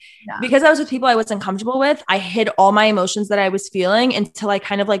 exactly. Because I was with people I wasn't comfortable with, I hid all my emotions that I was feeling until I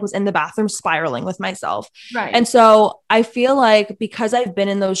kind of like was in the bathroom spiraling with myself. Right. And so I feel like because I've been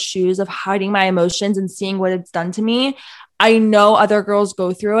in those shoes of hiding my emotions and seeing what it's done to me, I know other girls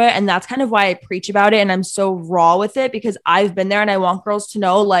go through it. And that's kind of why I preach about it. And I'm so raw with it because I've been there, and I want girls to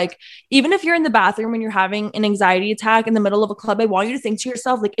know, like, even if you're in the bathroom and you're having an anxiety attack in the middle of a club, I want you to think to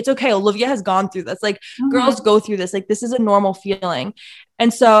yourself, like, it's okay. Olivia has gone through this. Like, girls go through this. Like, this is a normal feeling.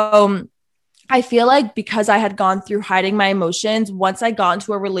 And so I feel like because I had gone through hiding my emotions, once I got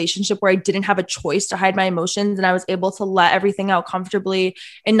into a relationship where I didn't have a choice to hide my emotions and I was able to let everything out comfortably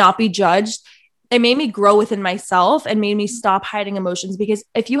and not be judged, it made me grow within myself and made me stop hiding emotions. Because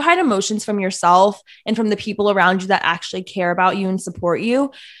if you hide emotions from yourself and from the people around you that actually care about you and support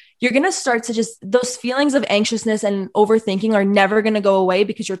you, you're going to start to just, those feelings of anxiousness and overthinking are never going to go away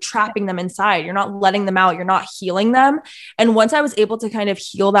because you're trapping them inside. You're not letting them out. You're not healing them. And once I was able to kind of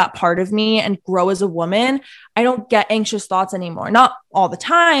heal that part of me and grow as a woman, I don't get anxious thoughts anymore. Not all the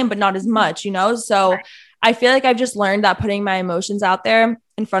time, but not as much, you know? So I feel like I've just learned that putting my emotions out there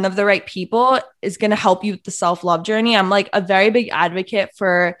in front of the right people is going to help you with the self-love journey. I'm like a very big advocate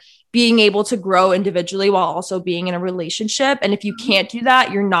for being able to grow individually while also being in a relationship. And if you can't do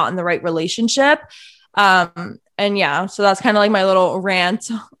that, you're not in the right relationship. And yeah, so that's kind of like my little rant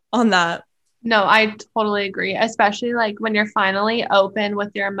on that. No, I totally agree. Especially like when you're finally open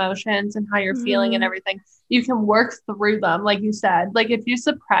with your emotions and how you're feeling and everything, you can work through them. Like you said, like if you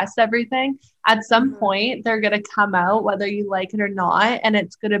suppress everything, at some point they're going to come out, whether you like it or not. And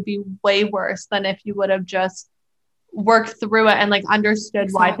it's going to be way worse than if you would have just worked through it and like understood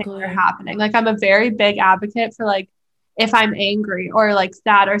why things are happening. Like, I'm a very big advocate for like, if I'm angry or like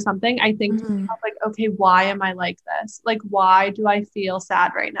sad or something, I think to myself, like, okay, why am I like this? Like, why do I feel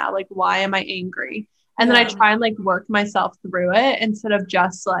sad right now? Like, why am I angry? And then I try and like work myself through it instead of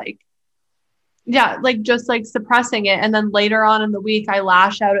just like, just like suppressing it. And then later on in the week, I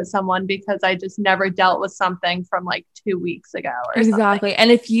lash out at someone because I just never dealt with something from like 2 weeks ago or something.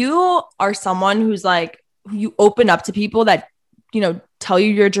 And if you are someone who's like, you open up to people that, you know, tell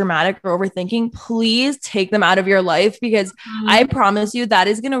you you're dramatic or overthinking, please take them out of your life, because I promise you that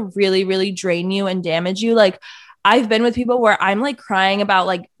is going to really, really drain you and damage you. Like, I've been with people where I'm like crying about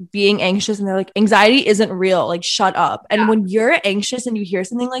like being anxious and they're like, anxiety isn't real. Like, shut up. And when you're anxious and you hear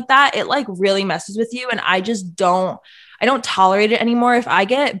something like that, it like really messes with you. And I don't tolerate it anymore. If I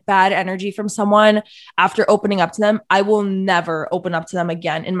get bad energy from someone after opening up to them, I will never open up to them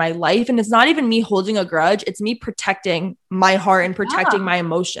again in my life. And it's not even me holding a grudge. It's me protecting my heart and protecting my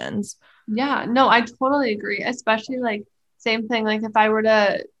emotions. Yeah, no, I totally agree. Especially like same thing. Like if I were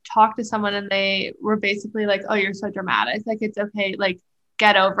to talk to someone and they were basically like, oh, you're so dramatic, like it's okay, like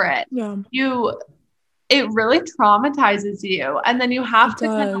get over it. Yeah. It really traumatizes you. And then you have to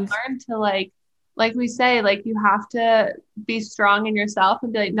kind of learn to like we say, like you have to be strong in yourself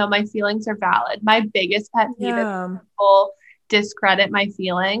and be like, no, my feelings are valid. My biggest pet peeve is people discredit my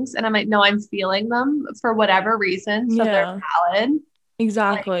feelings. And I'm like, no, I'm feeling them for whatever reason. So they're valid.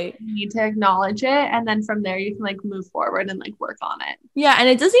 Exactly. Like, you need to acknowledge it. And then from there you can like move forward and like work on it. Yeah. And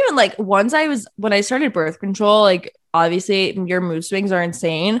it doesn't even like when I started birth control, like obviously your mood swings are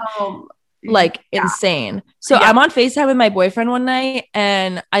insane. Insane. So I'm on FaceTime with my boyfriend one night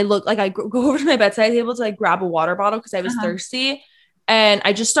and I look like I go over to my bedside table to like grab a water bottle because I was thirsty. And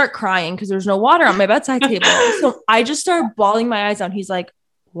I just start crying because there's no water on my bedside table. So I just start bawling my eyes out. He's like,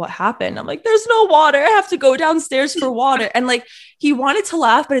 what happened? I'm like, there's no water. I have to go downstairs for water. And like, he wanted to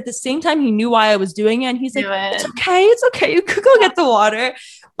laugh, but at the same time, he knew why I was doing it. And he's like, it's okay. It's okay. You could go get the water.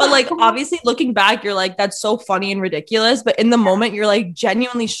 But like, obviously looking back, you're like, that's so funny and ridiculous. But in the moment, you're like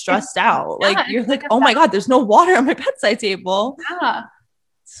genuinely stressed out. Like, you're like, oh my God, there's no water on my bedside table. Yeah.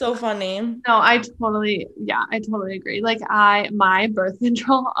 So funny. No, I totally agree. Like my birth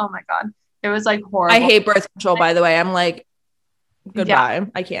control, oh my God, it was like horrible. I hate birth control, by the way. I'm like, goodbye. Yeah.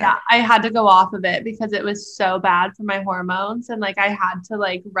 I can't. Yeah, I had to go off of it because it was so bad for my hormones. And like, I had to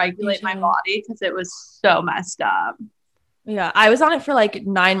like regulate my body because it was so messed up. Yeah. I was on it for like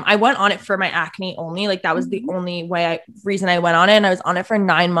I went on it for my acne only. Like that was the only reason I went on it. And I was on it for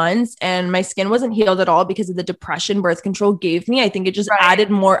 9 months and my skin wasn't healed at all because of the depression birth control gave me. I think it just added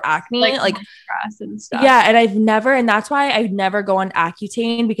more acne, like stress and stuff. Yeah. And that's why I never go on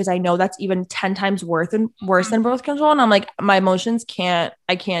Accutane because I know that's even 10 times worse than birth control. And I'm like, my emotions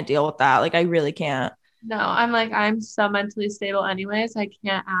I can't deal with that. Like I really can't. No, I'm like, I'm so mentally stable anyways. I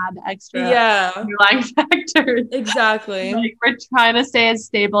can't add extra underlying factors. Exactly. Like we're trying to stay as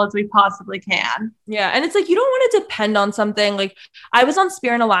stable as we possibly can. Yeah. And it's like, you don't want to depend on something. Like I was on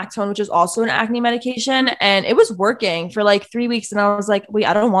spironolactone, which is also an acne medication, and it was working for like 3 weeks. And I was like, wait,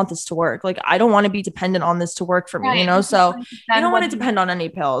 I don't want this to work. Like, I don't want to be dependent on this to work for me, you know? So you don't want to depend on any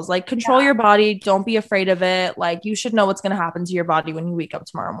pills. Like control your body. Don't be afraid of it. Like you should know what's going to happen to your body when you wake up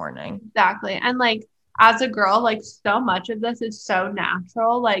tomorrow morning. Exactly. And like, as a girl, like so much of this is so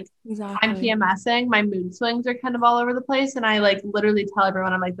natural. Like I'm PMSing, my mood swings are kind of all over the place. And I like literally tell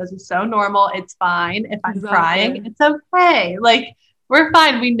everyone, I'm like, this is so normal. It's fine. If I'm crying, it's okay. Like we're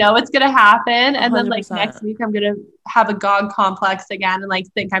fine. We know it's going to happen. And 100%. Then like next week, I'm going to have a God complex again and like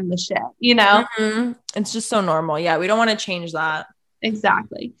think I'm the shit, you know? Mm-hmm. It's just so normal. Yeah. We don't want to change that.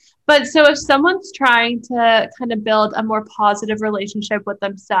 Exactly. But so if someone's trying to kind of build a more positive relationship with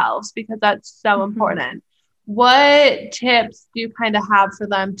themselves, because that's so important, what tips do you kind of have for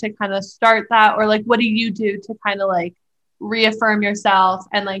them to kind of start that? Or like, what do you do to kind of like reaffirm yourself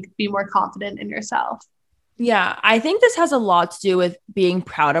and like be more confident in yourself? Yeah, I think this has a lot to do with being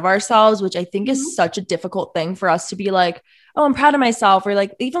proud of ourselves, which I think is such a difficult thing for us to be like, oh, I'm proud of myself. Or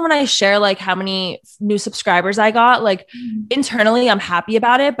like, even when I share like how many new subscribers I got, like internally, I'm happy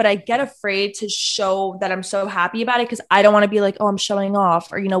about it, but I get afraid to show that I'm so happy about it because I don't want to be like, oh, I'm showing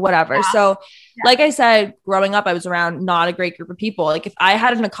off or, you know, whatever. Yeah. So like I said, growing up, I was around not a great group of people. Like if I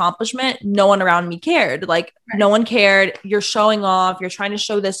had an accomplishment, no one around me cared. Like no one cared. You're showing off. You're trying to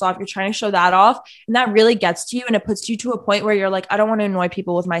show this off. You're trying to show that off. And that really gets to you. And it puts you to a point where you're like, I don't want to annoy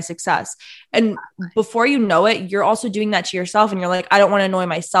people with my success. And before you know it, you're also doing that to yourself. And you're like, I don't want to annoy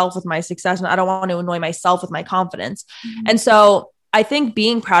myself with my success. And I don't want to annoy myself with my confidence. And so I think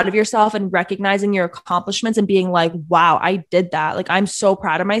being proud of yourself and recognizing your accomplishments and being like, wow, I did that. Like, I'm so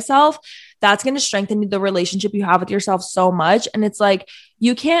proud of myself. That's going to strengthen the relationship you have with yourself so much. And it's like,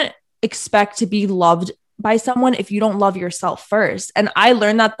 you can't expect to be loved by someone if you don't love yourself first. And I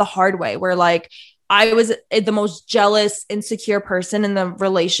learned that the hard way, where like, I was the most jealous, insecure person in the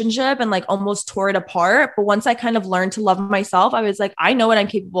relationship and like almost tore it apart. But once I kind of learned to love myself, I was like, I know what I'm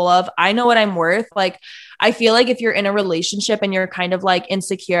capable of. I know what I'm worth. Like, I feel like if you're in a relationship and you're kind of like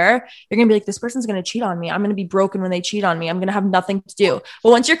insecure, you're going to be like, this person's going to cheat on me. I'm going to be broken when they cheat on me. I'm going to have nothing to do.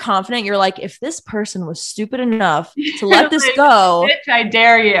 But once you're confident, you're like, if this person was stupid enough to let this go, bitch, I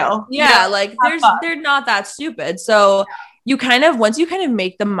dare you. Yeah. Like they're not that stupid. So you kind of, once you kind of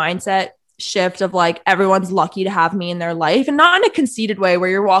make the mindset shift of like, everyone's lucky to have me in their life, and not in a conceited way where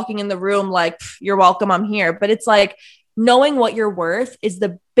you're walking in the room like, you're welcome, I'm here. But it's like, knowing what you're worth is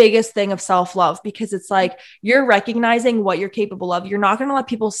the biggest thing of self-love, because it's like, you're recognizing what you're capable of. You're not going to let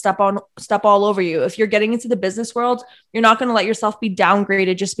people step all over you. If you're getting into the business world, you're not going to let yourself be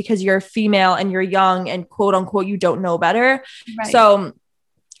downgraded just because you're a female and you're young and quote unquote, you don't know better. Right. So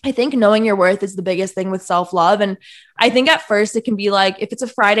I think knowing your worth is the biggest thing with self-love. And I think at first it can be like, if it's a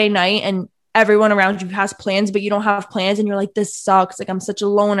Friday night and everyone around you has plans, but you don't have plans and you're like, this sucks. Like, I'm such a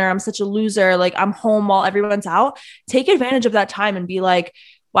loner. I'm such a loser. Like, I'm home while everyone's out. Take advantage of that time and be like,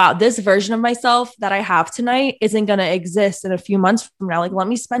 wow, this version of myself that I have tonight isn't going to exist in a few months from now. Like, let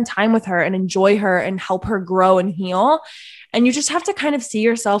me spend time with her and enjoy her and help her grow and heal. And you just have to kind of see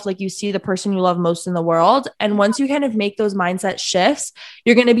yourself like you see the person you love most in the world. And once you kind of make those mindset shifts,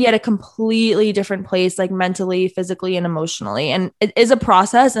 you're going to be at a completely different place, like mentally, physically, and emotionally. And it is a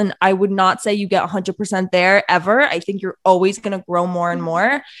process. And I would not say you get 100% there ever. I think you're always going to grow more and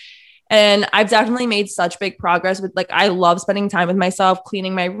more. And I've definitely made such big progress with, like, I love spending time with myself,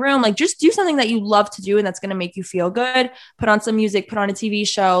 cleaning my room, like, just do something that you love to do and that's going to make you feel good. Put on some music, put on a TV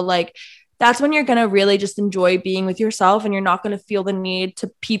show. Like, that's when you're going to really just enjoy being with yourself, and you're not going to feel the need to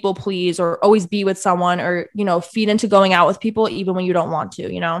people please or always be with someone, or, you know, feed into going out with people even when you don't want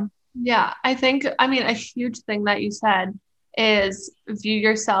to, you know? Yeah. I think, I mean, a huge thing that you said is view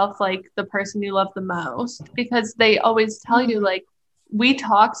yourself like the person you love the most, because they always tell you, like, we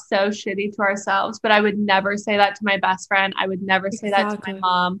talk so shitty to ourselves, but I would never say that to my best friend. I would never say that to my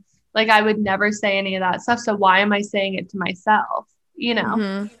mom. Like, I would never say any of that stuff. So why am I saying it to myself? You know?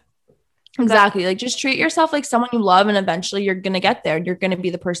 Mm-hmm. Exactly. Like, just treat yourself like someone you love, and eventually you're going to get there. You're going to be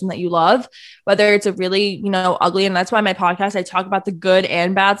the person that you love, whether it's a really, you know, ugly. And that's why my podcast, I talk about the good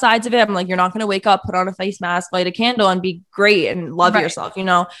and bad sides of it. I'm like, you're not going to wake up, put on a face mask, light a candle, and be great and love yourself. You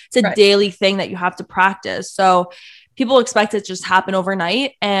know, it's a daily thing that you have to practice. So people expect it to just happen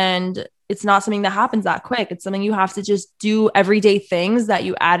overnight, and it's not something that happens that quick. It's something you have to just do everyday things that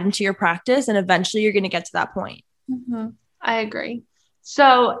you add into your practice. And eventually you're going to get to that point. Mm-hmm. I agree.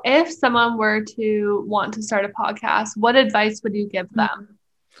 So if someone were to want to start a podcast, what advice would you give them?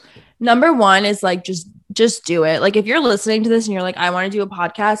 Number one is like, just do it. Like, if you're listening to this and you're like, I want to do a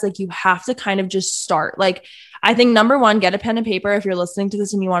podcast, like, you have to kind of just start. Like, I think number one, get a pen and paper. If you're listening to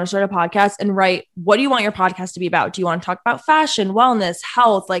this and you want to start a podcast, and write, what do you want your podcast to be about? Do you want to talk about fashion, wellness,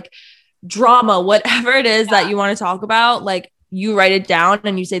 health, like drama, whatever it is that you want to talk about? Like, you write it down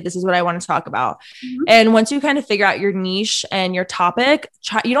and you say, this is what I want to talk about. Mm-hmm. And once you kind of figure out your niche and your topic,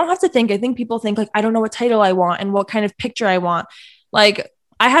 you don't have to think. I think people think like, I don't know what title I want and what kind of picture I want. Like,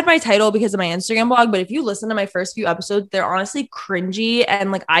 I had my title because of my Instagram blog, but if you listen to my first few episodes, they're honestly cringy.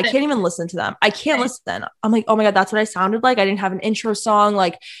 And like, I can't even listen to them. I can't listen. I'm like, oh my God, that's what I sounded like. I didn't have an intro song.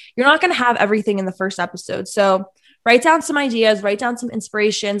 Like, you're not going to have everything in the first episode. So write down some ideas, write down some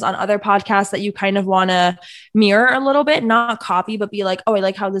inspirations on other podcasts that you kind of want to mirror a little bit, not copy, but be like, oh, I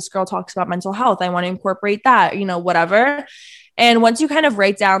like how this girl talks about mental health. I want to incorporate that, you know, whatever. And once you kind of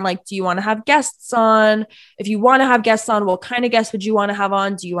write down, like, do you want to have guests on? If you want to have guests on, what kind of guests would you want to have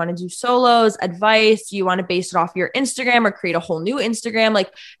on? Do you want to do solos, advice? Do you want to base it off your Instagram or create a whole new Instagram?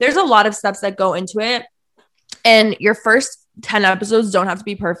 Like, there's a lot of steps that go into it. And your first 10 episodes don't have to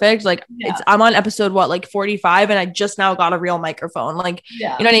be perfect. Like, I'm on episode, like 45, and I just now got a real microphone. Like, you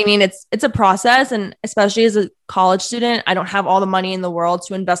know what I mean? It's a process. And especially as a college student, I don't have all the money in the world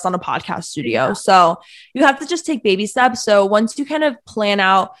to invest on a podcast studio. Yeah. So you have to just take baby steps. So once you kind of plan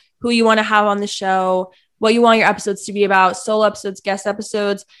out who you want to have on the show, what you want your episodes to be about, solo episodes, guest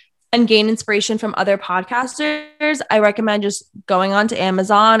episodes, and gain inspiration from other podcasters, I recommend just going on to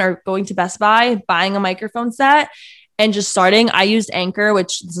Amazon or going to Best Buy, buying a microphone set, and just starting. I used Anchor,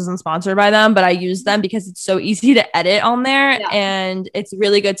 which this isn't sponsored by them, but I use them because it's so easy to edit on there. Yeah. And it's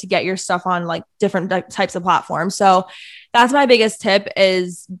really good to get your stuff on like different types of platforms. So that's my biggest tip,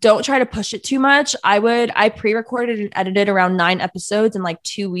 is don't try to push it too much. I pre-recorded and edited around 9 episodes in like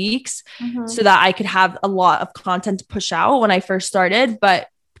 2 weeks so that I could have a lot of content to push out when I first started. But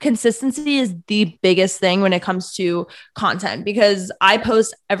consistency is the biggest thing when it comes to content, because I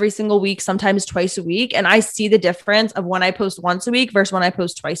post every single week, sometimes twice a week. And I see the difference of when I post once a week versus when I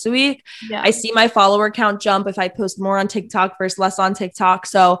post twice a week. Yeah. I see my follower count jump if I post more on TikTok versus less on TikTok.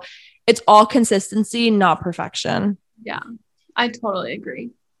 So it's all consistency, not perfection. Yeah, I totally agree.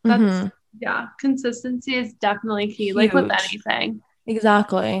 Yeah, consistency is definitely key. Huge. Like with anything.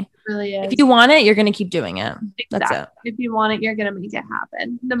 Exactly. It really is. If you want it, you're going to keep doing it. Exactly. That's it. If you want it, you're going to make it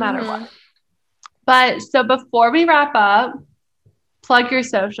happen no matter what. But so before we wrap up, plug your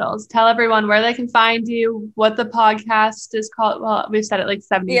socials. Tell everyone where they can find you, what the podcast is called. Well, we've said it like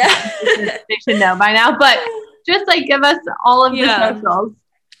 70 times. They should know by now, but just like give us all of the socials.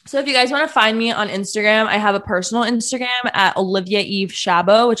 So if you guys want to find me on Instagram, I have a personal Instagram at Olivia Eve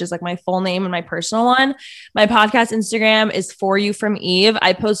Shabo, which is like my full name and my personal one. My podcast Instagram is For You From Eve.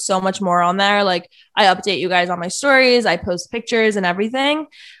 I post so much more on there. Like, I update you guys on my stories. I post pictures and everything.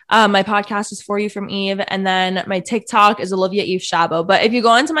 My podcast is For You from Eve. And then my TikTok is Olivia Eve Shabo. But if you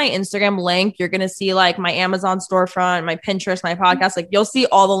go into my Instagram link, you're going to see like my Amazon storefront, my Pinterest, my podcast, like you'll see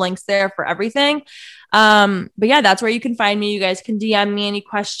all the links there for everything. But yeah, that's where you can find me. You guys can DM me any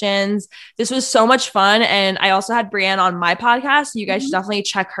questions. This was so much fun. And I also had Brianne on my podcast. So you guys should definitely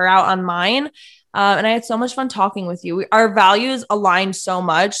check her out on mine. And I had so much fun talking with you. Our values aligned so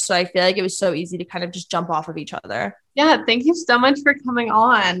much. So I feel like it was so easy to kind of just jump off of each other. Yeah. Thank you so much for coming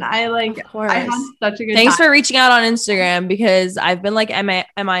on. I had such a good Thanks time. for reaching out on Instagram because I've been like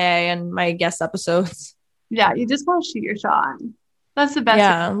MIA in my guest episodes. Yeah. You just want to shoot your shot. That's the best.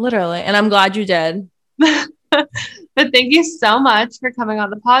 Yeah, literally. And I'm glad you did. But thank you so much for coming on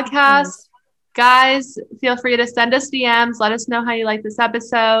the podcast. Guys, feel free to send us DMs. Let us know how you like this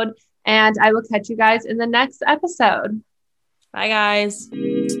episode. And I will catch you guys in the next episode. Bye, guys.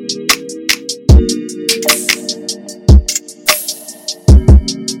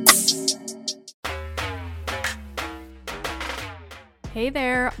 Hey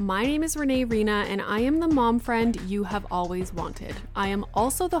there, my name is Renee Rena and I am the mom friend you have always wanted. I am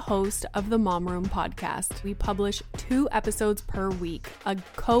also the host of the Mom Room podcast. We publish 2 episodes per week, a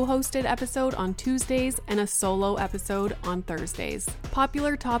co-hosted episode on Tuesdays and a solo episode on Thursdays.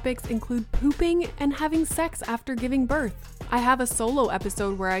 Popular topics include pooping and having sex after giving birth. I have a solo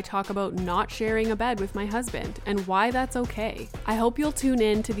episode where I talk about not sharing a bed with my husband and why that's okay. I hope you'll tune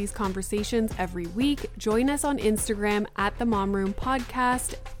in to these conversations every week. Join us on Instagram at the Mom Room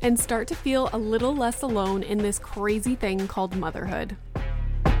Podcast and start to feel a little less alone in this crazy thing called motherhood.